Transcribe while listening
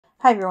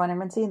Hi everyone, I'm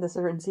Rincey and this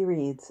is Rincey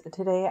Reads.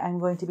 Today I'm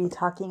going to be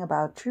talking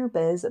about True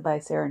Biz by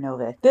Sara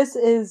Novic. This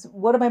is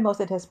one of my most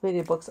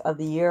anticipated books of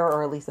the year,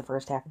 or at least the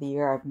first half of the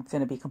year. I'm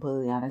going to be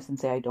completely honest and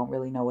say I don't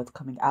really know what's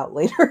coming out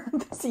later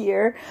this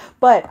year,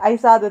 but I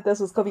saw that this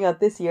was coming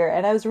out this year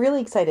and I was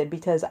really excited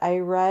because I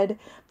read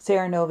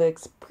Sara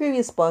Novic's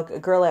previous book, A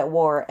Girl at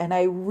War, and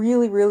I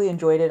really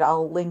enjoyed it.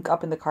 I'll link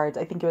up in the cards.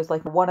 I think it was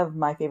like one of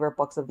my favorite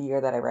books of the year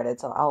that I read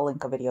it, so I'll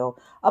link a video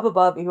up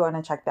above if you want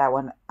to check that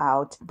one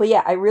out. But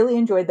yeah, I really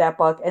enjoyed that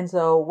book, and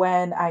so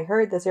when I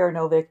heard that Sara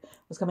Novic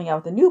was coming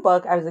out with a new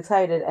book, I was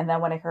excited, and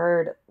then when I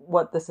heard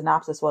what the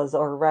synopsis was,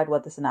 or read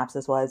what the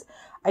synopsis was,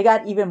 I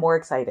got even more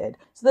excited.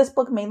 So this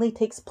book mainly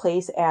takes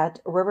place at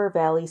River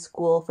Valley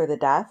School for the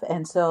Deaf,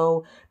 and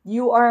so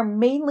you are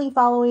mainly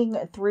following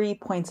 3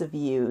 points of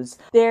views.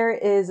 There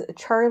is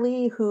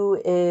Charlie,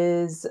 who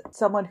is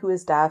someone who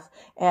is deaf,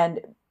 and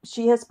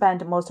she has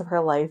spent most of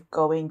her life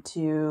going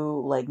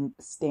to like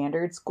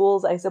standard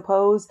schools, I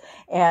suppose,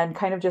 and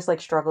kind of just like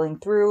struggling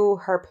through.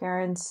 Her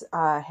parents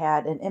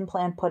had an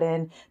implant put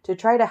in to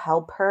try to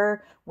help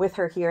her with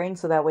her hearing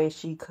so that way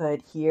she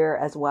could hear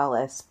as well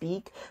as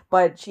speak,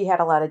 but she had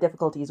a lot of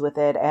difficulties with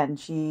it, and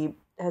she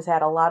has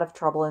had a lot of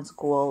trouble in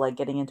school, like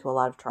getting into a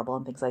lot of trouble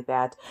and things like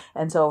that.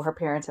 And so her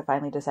parents have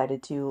finally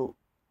decided to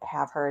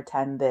have her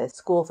attend this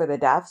school for the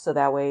deaf so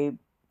that way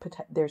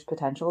there's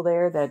potential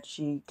there that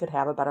she could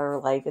have a better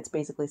life. It's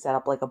basically set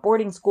up like a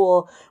boarding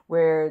school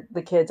where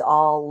the kids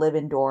all live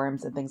in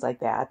dorms and things like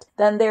that.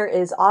 Then there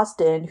is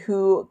Austin,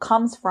 who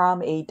comes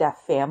from a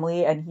deaf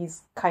family, and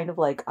he's kind of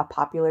like a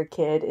popular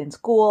kid in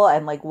school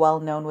and like well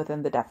known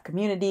within the deaf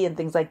community and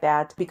things like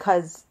that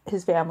because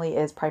his family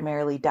is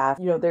primarily deaf.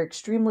 You know, they're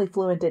extremely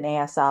fluent in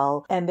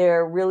ASL and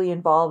they're really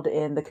involved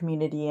in the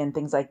community and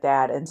things like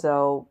that. And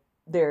so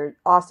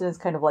Austin is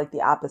kind of like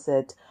the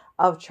opposite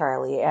of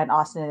Charlie, and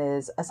Austin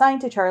is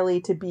assigned to Charlie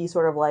to be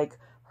sort of like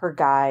her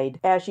guide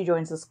as she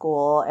joins the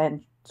school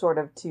and sort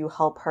of to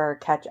help her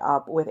catch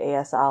up with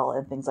ASL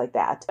and things like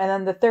that. And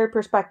then the third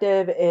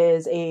perspective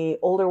is a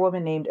older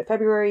woman named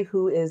February,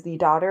 who is the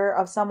daughter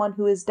of someone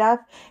who is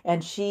deaf,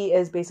 and she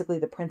is basically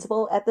the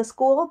principal at the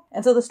school.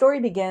 And so the story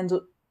begins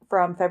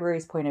from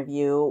February's point of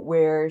view,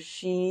 where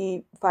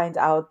she finds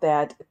out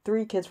that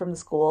 3 kids from the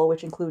school,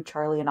 which include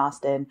Charlie and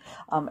Austin,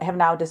 have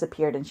now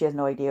disappeared, and she has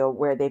no idea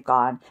where they've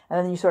gone.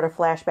 And then you sort of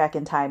flash back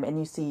in time and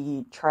you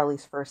see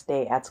Charlie's first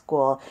day at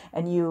school,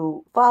 and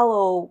you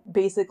follow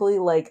basically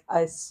like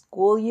a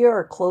school year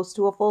or close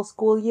to a full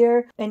school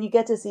year, and you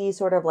get to see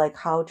sort of like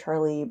how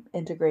Charlie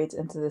integrates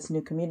into this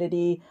new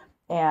community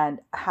and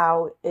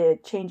how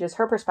it changes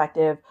her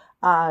perspective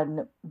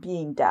on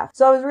being deaf.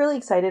 So I was really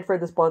excited for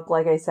this book,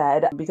 like I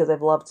said, because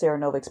I've loved Sara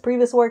Novic's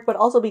previous work, but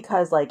also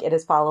because like it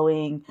is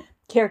following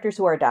characters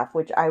who are deaf,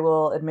 which I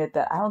will admit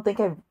that I don't think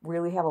I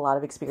really have a lot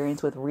of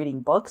experience with reading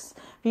books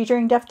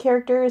featuring deaf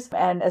characters,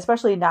 and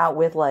especially not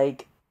with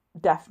like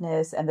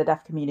deafness and the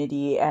deaf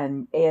community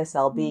and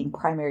ASL being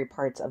primary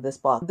parts of this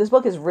book. This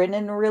book is written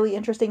in a really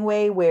interesting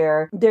way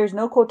where there's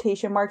no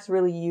quotation marks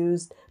really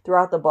used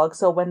throughout the book.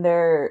 So when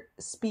they're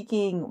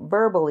speaking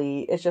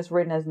verbally, it's just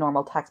written as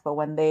normal text. But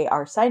when they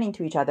are signing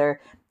to each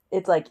other,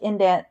 it's like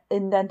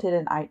indented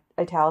and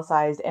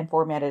italicized and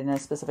formatted in a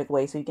specific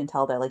way, so you can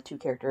tell that like 2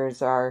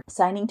 characters are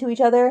signing to each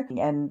other.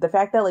 And the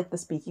fact that like the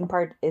speaking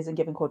part isn't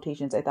given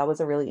quotations, I thought was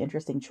a really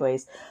interesting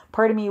choice.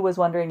 Part of me was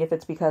wondering if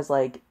it's because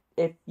like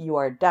if you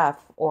are deaf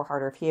or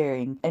hard of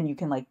hearing and you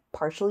can like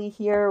partially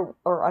hear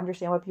or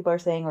understand what people are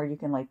saying, or you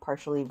can like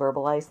partially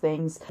verbalize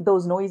things,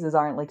 those noises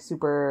aren't like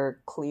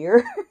super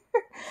clear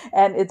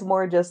and it's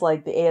more just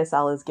like the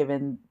ASL is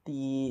given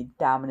the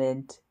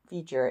dominant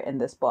feature in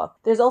this book.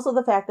 There's also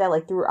the fact that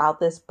like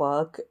throughout this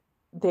book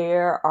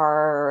there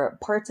are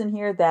parts in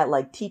here that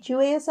like teach you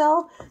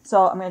ASL.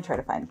 So I'm going to try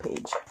to find a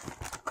page.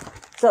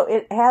 So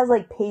it has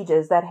like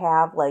pages that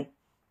have like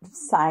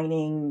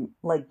signing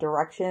like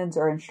directions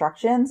or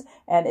instructions,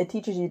 and it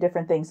teaches you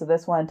different things. So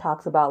this one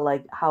talks about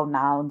like how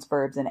nouns,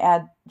 verbs, and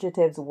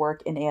adjectives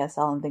work in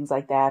ASL and things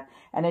like that,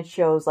 and it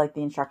shows like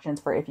the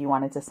instructions for if you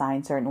wanted to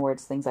sign certain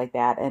words, things like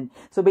that. And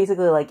so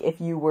basically like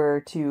if you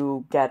were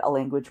to get a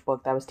language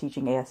book that was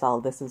teaching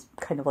ASL, this is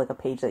kind of like a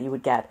page that you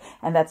would get,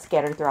 and that's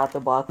scattered throughout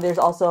the book. There's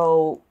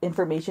also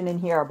information in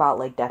here about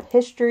like deaf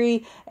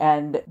history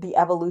and the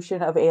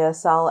evolution of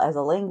ASL as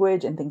a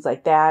language and things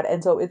like that.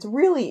 And so it's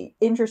really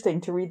interesting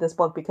to read this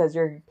book because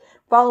you're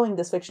following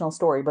this fictional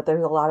story, but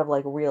there's a lot of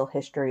like real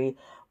history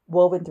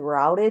woven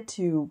throughout it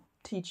to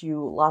teach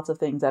you lots of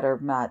things that are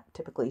not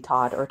typically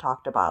taught or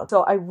talked about.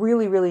 So I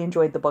really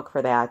enjoyed the book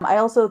for that. I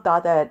also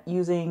thought that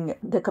using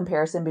the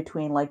comparison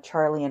between like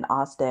Charlie and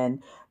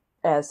Austin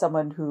as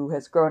someone who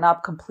has grown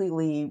up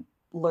completely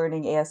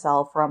learning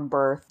ASL from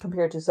birth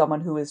compared to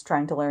someone who is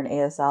trying to learn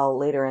ASL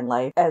later in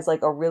life as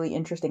like a really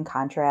interesting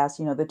contrast.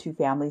 You know, the 2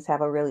 families have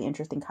a really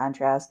interesting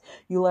contrast.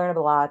 You learn a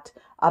lot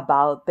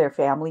about their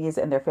families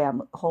and their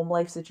home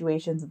life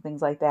situations and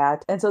things like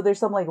that. And so there's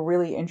some like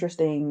really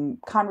interesting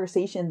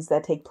conversations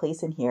that take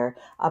place in here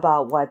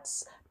about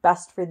what's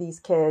best for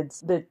these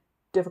kids, the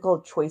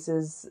difficult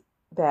choices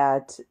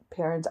that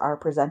parents are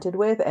presented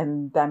with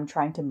and them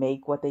trying to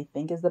make what they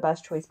think is the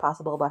best choice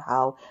possible, but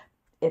how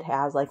it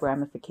has like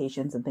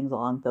ramifications and things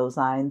along those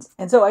lines.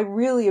 And so I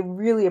really,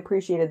 really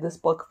appreciated this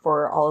book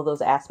for all of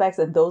those aspects,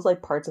 and those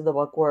like parts of the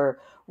book were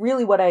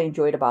really what I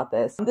enjoyed about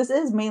this. This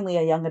is mainly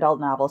a young adult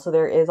novel, so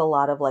there is a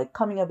lot of like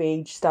coming of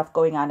age stuff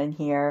going on in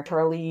here.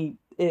 Charlie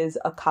is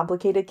a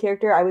complicated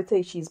character. I would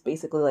say she's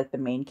basically like the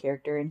main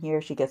character in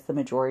here. She gets the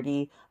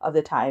majority of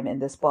the time in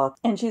this book.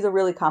 And she's a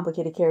really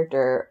complicated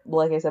character.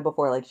 Like I said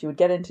before, like she would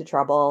get into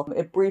trouble.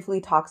 It briefly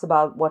talks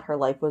about what her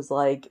life was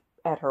like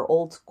at her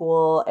old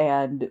school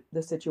and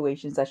the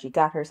situations that she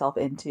got herself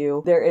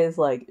into. There is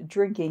like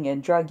drinking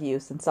and drug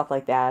use and stuff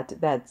like that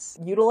that's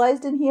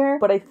utilized in here.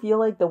 But I feel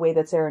like the way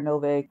that Sara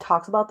Novic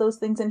talks about those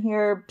things in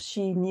here,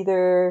 she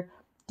neither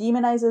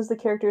demonizes the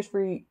characters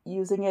for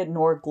using it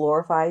nor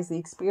glorifies the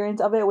experience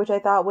of it, which I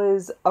thought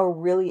was a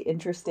really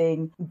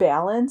interesting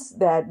balance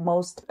that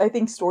most, I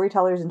think,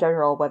 storytellers in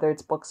general, whether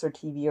it's books or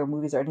TV or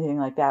movies or anything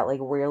like that, like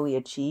rarely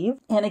achieve.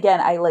 And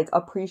again, I like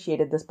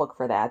appreciated this book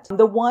for that.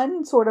 The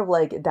one sort of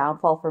like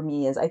downfall for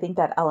me is I think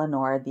that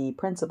Eleanor, the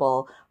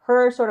principal,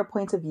 her sort of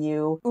points of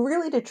view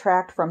really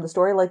detract from the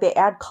story. Like they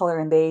add color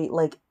and they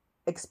like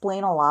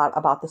explain a lot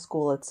about the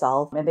school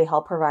itself, and they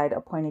help provide a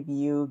point of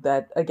view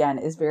that again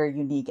is very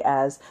unique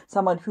as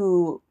someone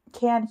who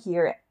can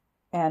hear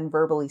and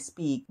verbally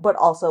speak, but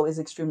also is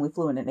extremely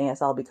fluent in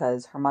ASL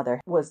because her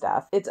mother was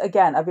deaf. It's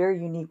again a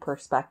very unique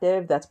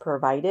perspective that's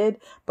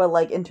provided, but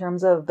like in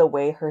terms of the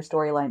way her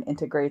storyline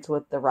integrates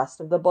with the rest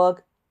of the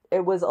book,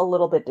 it was a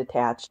little bit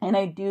detached. And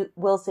I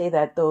will say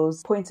that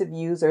those points of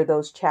views or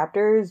those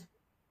chapters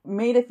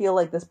made it feel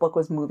like this book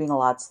was moving a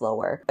lot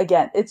slower.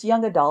 Again, it's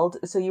young adult,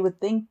 so you would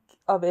think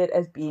of it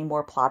as being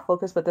more plot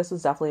focused, but this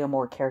was definitely a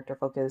more character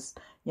focused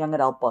young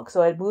adult book.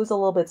 So it moves a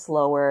little bit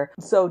slower.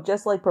 So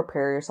just like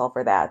prepare yourself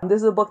for that.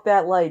 This is a book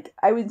that like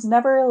I was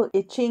never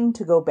itching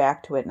to go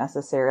back to it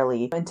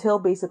necessarily until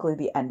basically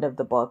the end of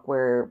the book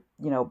where,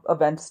 you know,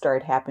 events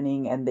start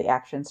happening and the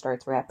action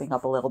starts wrapping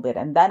up a little bit.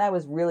 And then I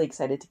was really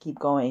excited to keep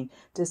going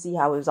to see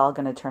how it was all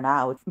going to turn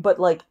out.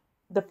 But like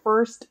the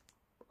first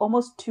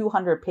almost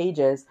 200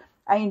 pages,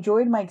 I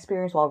enjoyed my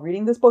experience while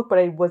reading this book, but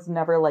I was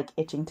never like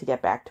itching to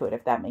get back to it,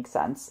 if that makes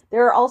sense.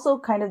 There are also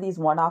kind of these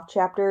one-off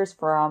chapters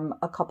from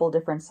a couple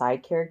different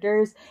side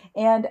characters,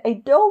 and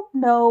I don't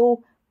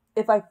know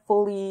if I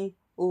fully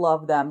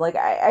love them. Like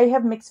I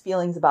have mixed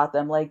feelings about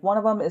them. Like one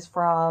of them is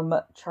from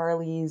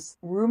Charlie's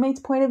roommate's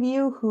point of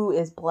view, who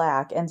is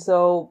Black, and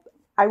so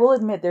I will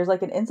admit there's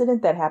like an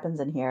incident that happens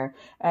in here,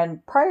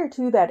 and prior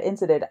to that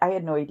incident I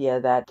had no idea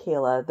that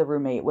Kayla, the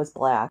roommate, was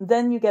Black.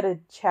 Then you get a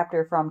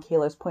chapter from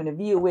Kayla's point of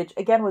view, which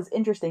again was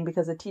interesting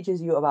because it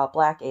teaches you about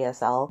Black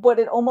ASL, but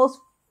it almost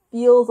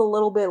feels a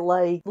little bit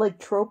like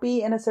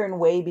tropey in a certain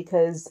way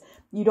because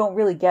you don't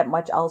really get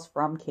much else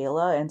from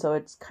Kayla, and so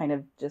it's kind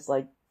of just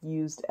like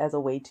used as a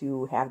way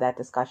to have that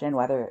discussion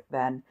rather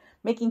than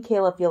making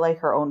Kayla feel like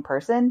her own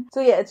person.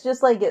 So yeah, it's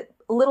just like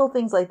little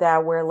things like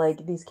that where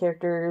like these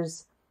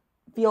characters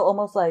feel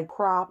almost like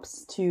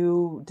props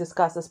to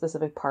discuss a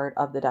specific part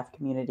of the deaf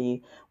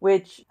community,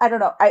 which I don't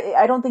know.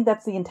 I don't think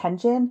that's the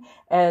intention,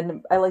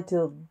 and I like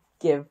to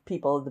give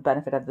people the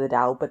benefit of the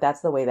doubt, but that's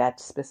the way that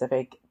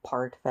specific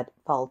part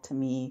felt to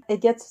me.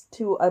 It gets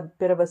to a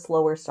bit of a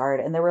slower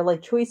start, and there were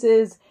like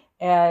choices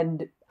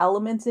and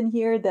elements in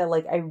here that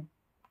like I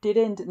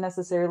didn't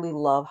necessarily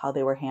love how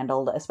they were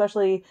handled,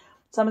 especially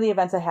some of the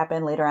events that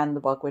happened later on in the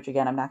book, which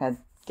again I'm not going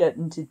to get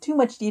into too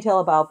much detail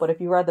about, but if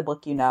you read the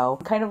book, you know,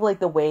 kind of like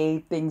the way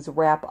things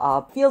wrap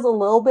up feels a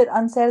little bit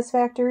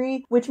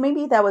unsatisfactory, which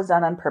maybe that was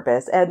done on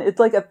purpose. And it's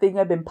like a thing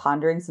I've been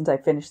pondering since I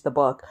finished the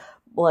book,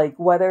 like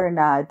whether or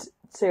not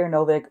Sara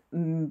Novic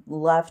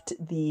left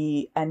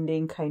the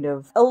ending kind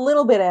of a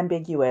little bit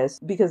ambiguous,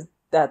 because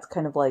that's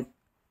kind of like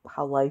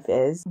how life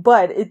is,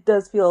 but it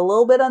does feel a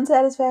little bit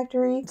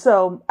unsatisfactory.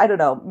 So I don't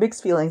know,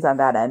 mixed feelings on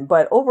that end,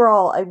 but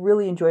overall I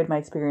really enjoyed my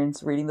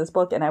experience reading this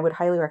book and I would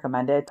highly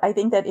recommend it. I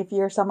think that if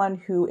you're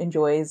someone who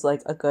enjoys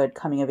like a good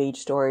coming of age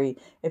story,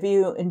 if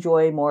you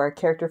enjoy more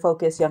character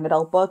focused young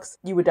adult books,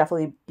 you would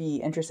definitely be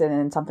interested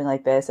in something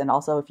like this. And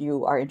also if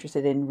you are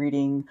interested in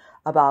reading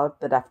about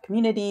the deaf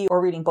community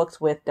or reading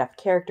books with deaf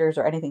characters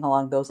or anything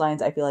along those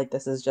lines, I feel like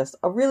this is just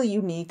a really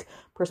unique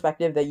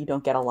perspective that you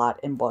don't get a lot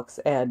in books,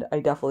 and I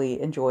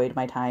definitely enjoyed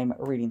my time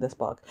reading this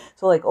book.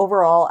 So like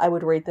overall I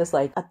would rate this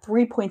like a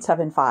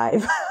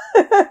 3.75.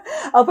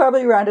 I'll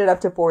probably round it up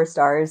to 4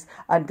 stars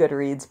on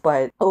Goodreads,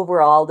 but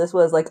overall this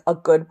was like a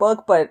good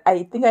book, but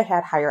I think I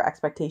had higher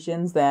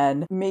expectations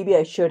than maybe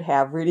I should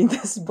have reading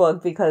this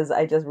book because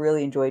I just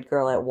really enjoyed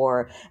Girl at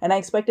War, and I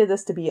expected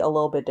this to be a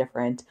little bit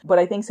different. But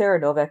I think Sara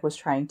Novic was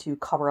trying to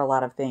cover a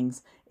lot of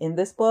things in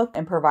this book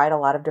and provide a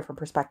lot of different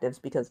perspectives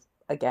because,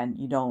 again,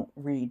 you don't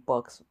read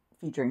books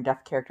featuring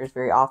deaf characters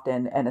very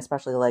often, and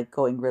especially like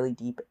going really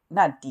deep,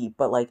 not deep,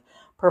 but like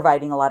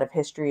providing a lot of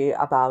history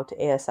about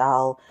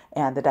ASL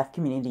and the deaf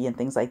community and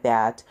things like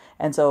that.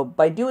 And so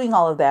by doing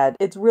all of that,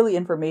 it's really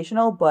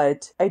informational,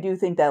 but I do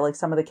think that like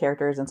some of the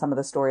characters and some of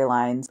the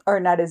storylines are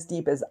not as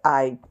deep as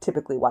I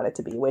typically want it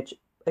to be, which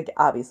like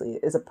obviously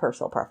is a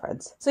personal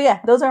preference. So yeah,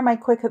 those are my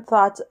quick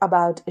thoughts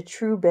about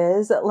True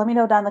Biz. Let me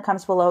know down in the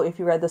comments below if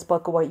you read this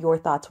book, what your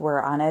thoughts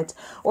were on it,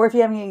 or if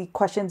you have any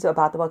questions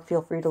about the book,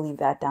 feel free to leave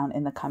that down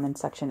in the comment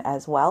section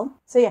as well.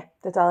 So yeah,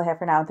 that's all I have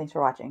for now, and thanks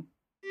for watching.